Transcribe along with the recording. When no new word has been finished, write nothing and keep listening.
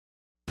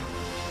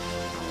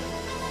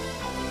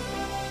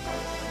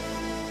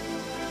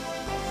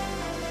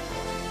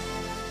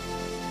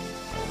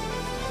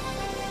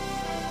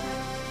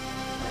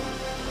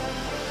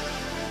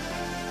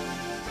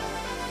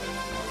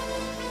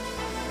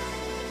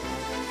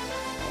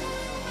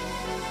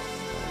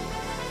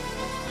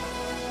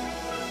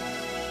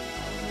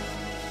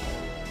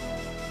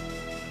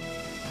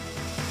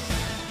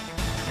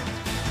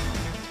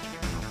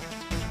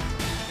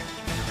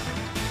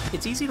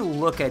It's easy to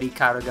look at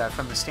Ikaruga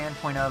from the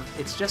standpoint of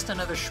it's just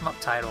another shmup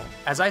title,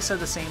 as I said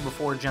the same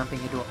before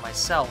jumping into it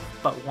myself,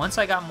 but once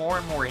I got more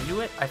and more into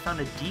it, I found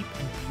a deep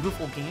and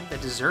beautiful game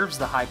that deserves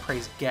the high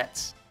praise it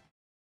gets.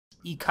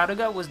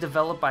 Ikaruga was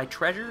developed by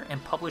Treasure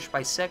and published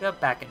by Sega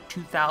back in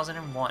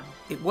 2001.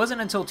 It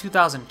wasn't until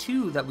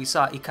 2002 that we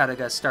saw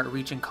Ikaruga start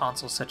reaching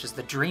consoles such as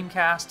the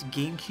Dreamcast,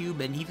 GameCube,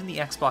 and even the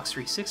Xbox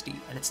 360,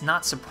 and it's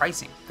not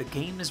surprising. The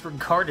game is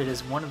regarded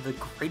as one of the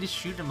greatest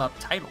shoot-'em-up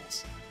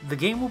titles. The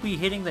game will be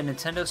hitting the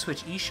Nintendo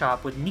Switch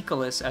eShop with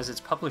Nicalis as its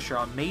publisher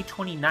on May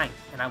 29th,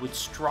 and I would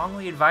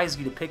strongly advise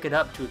you to pick it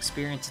up to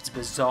experience its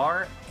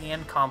bizarre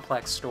and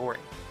complex story.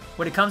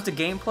 When it comes to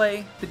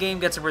gameplay, the game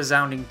gets a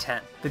resounding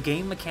 10. The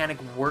game mechanic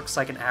works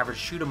like an average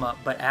shoot-'em-up,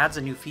 but adds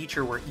a new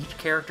feature where each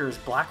character is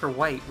black or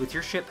white, with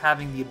your ship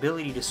having the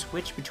ability to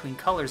switch between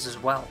colors as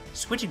well.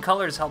 Switching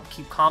colors help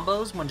keep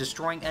combos when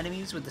destroying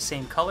enemies with the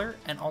same color,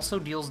 and also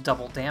deals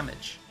double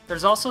damage.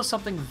 There's also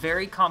something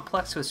very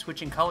complex with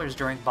switching colors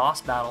during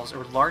boss battles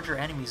or larger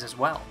enemies as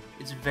well.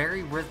 It's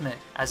very rhythmic,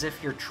 as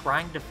if you're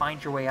trying to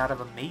find your way out of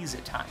a maze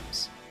at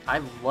times. I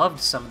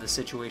loved some of the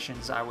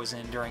situations I was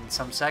in during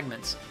some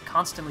segments,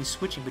 constantly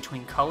switching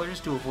between colors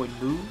to avoid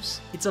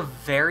moves. It's a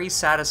very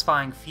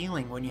satisfying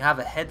feeling when you have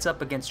a heads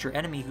up against your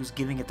enemy who's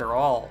giving it their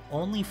all,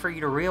 only for you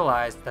to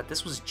realize that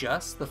this was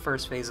just the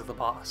first phase of the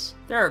boss.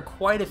 There are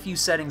quite a few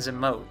settings and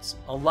modes,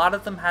 a lot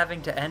of them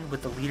having to end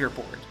with the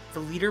leaderboard.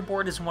 The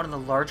leaderboard is one of the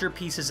larger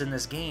pieces in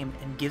this game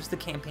and gives the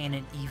campaign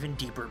an even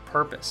deeper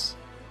purpose.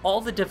 All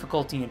the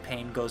difficulty and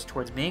pain goes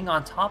towards being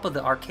on top of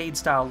the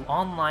arcade-style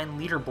online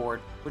leaderboard,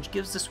 which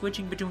gives the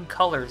switching between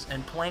colors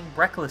and playing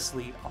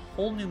recklessly a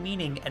whole new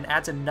meaning and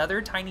adds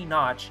another tiny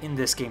notch in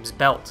this game's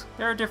belt.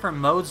 There are different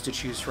modes to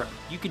choose from.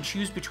 You can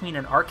choose between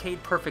an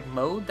arcade-perfect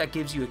mode that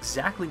gives you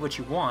exactly what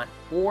you want,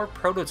 or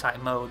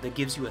prototype mode that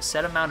gives you a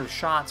set amount of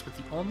shots, but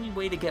the only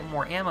way to get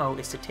more ammo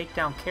is to take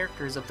down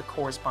characters of the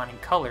corresponding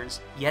colors,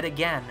 yet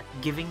again,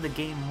 giving the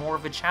game more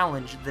of a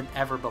challenge than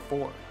ever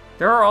before.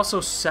 There are also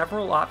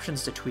several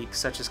options to tweak,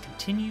 such as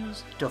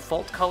continues,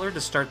 default color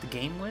to start the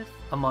game with,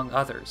 among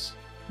others.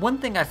 One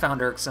thing I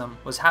found irksome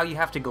was how you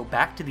have to go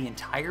back to the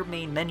entire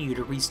main menu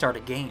to restart a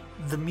game.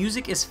 The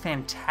music is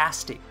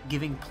fantastic,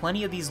 giving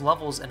plenty of these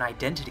levels an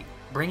identity,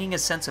 bringing a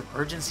sense of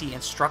urgency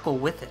and struggle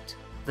with it.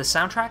 The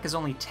soundtrack is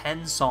only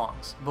 10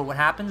 songs, but what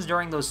happens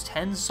during those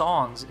 10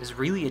 songs is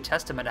really a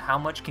testament to how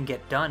much can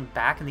get done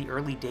back in the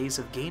early days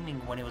of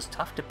gaming when it was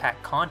tough to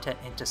pack content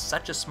into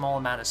such a small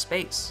amount of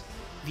space.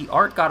 The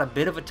art got a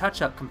bit of a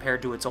touch-up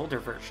compared to its older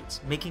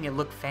versions, making it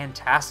look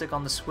fantastic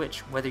on the Switch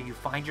whether you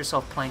find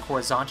yourself playing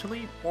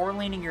horizontally or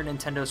leaning your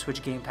Nintendo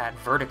Switch gamepad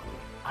vertically.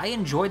 I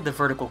enjoyed the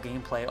vertical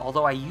gameplay,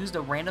 although I used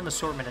a random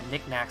assortment of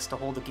knickknacks to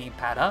hold the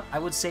gamepad up. I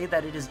would say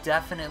that it is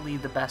definitely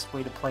the best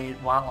way to play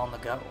it while on the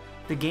go.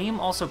 The game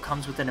also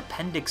comes with an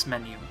appendix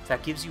menu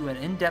that gives you an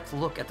in-depth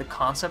look at the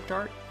concept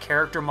art,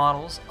 character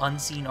models,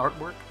 unseen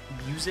artwork,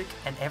 music,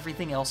 and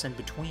everything else in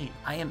between.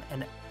 I am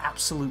an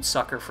absolute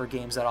sucker for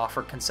games that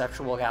offer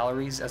conceptual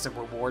galleries as a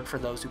reward for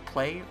those who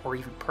play or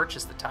even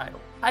purchase the title.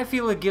 I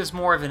feel it gives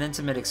more of an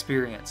intimate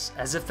experience,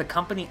 as if the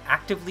company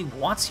actively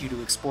wants you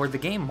to explore the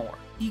game more.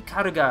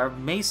 Ikaruga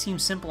may seem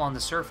simple on the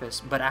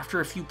surface, but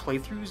after a few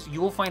playthroughs, you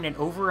will find an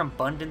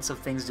overabundance of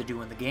things to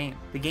do in the game.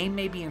 The game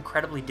may be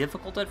incredibly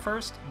difficult at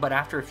first, but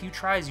after a few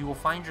tries you will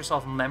find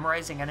yourself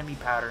memorizing enemy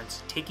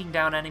patterns, taking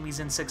down enemies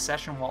in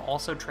succession while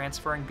also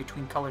transferring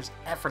between colors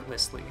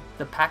effortlessly.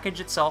 The package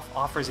itself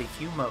offers a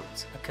few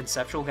modes, a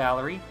conceptual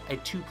gallery, a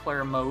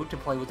 2-player mode to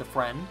play with a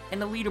friend,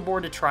 and a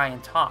leaderboard to try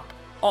and top.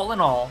 All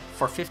in all,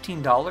 for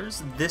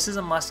 $15, this is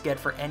a must-get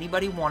for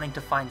anybody wanting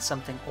to find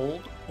something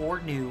old or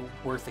new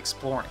worth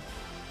exploring.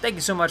 Thank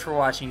you so much for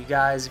watching, you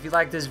guys. If you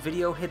like this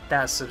video, hit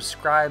that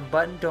subscribe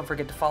button. Don't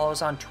forget to follow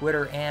us on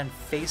Twitter and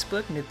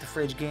Facebook, Nuke the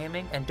Fridge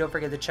Gaming, and don't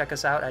forget to check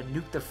us out at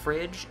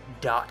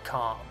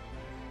nukethefridge.com.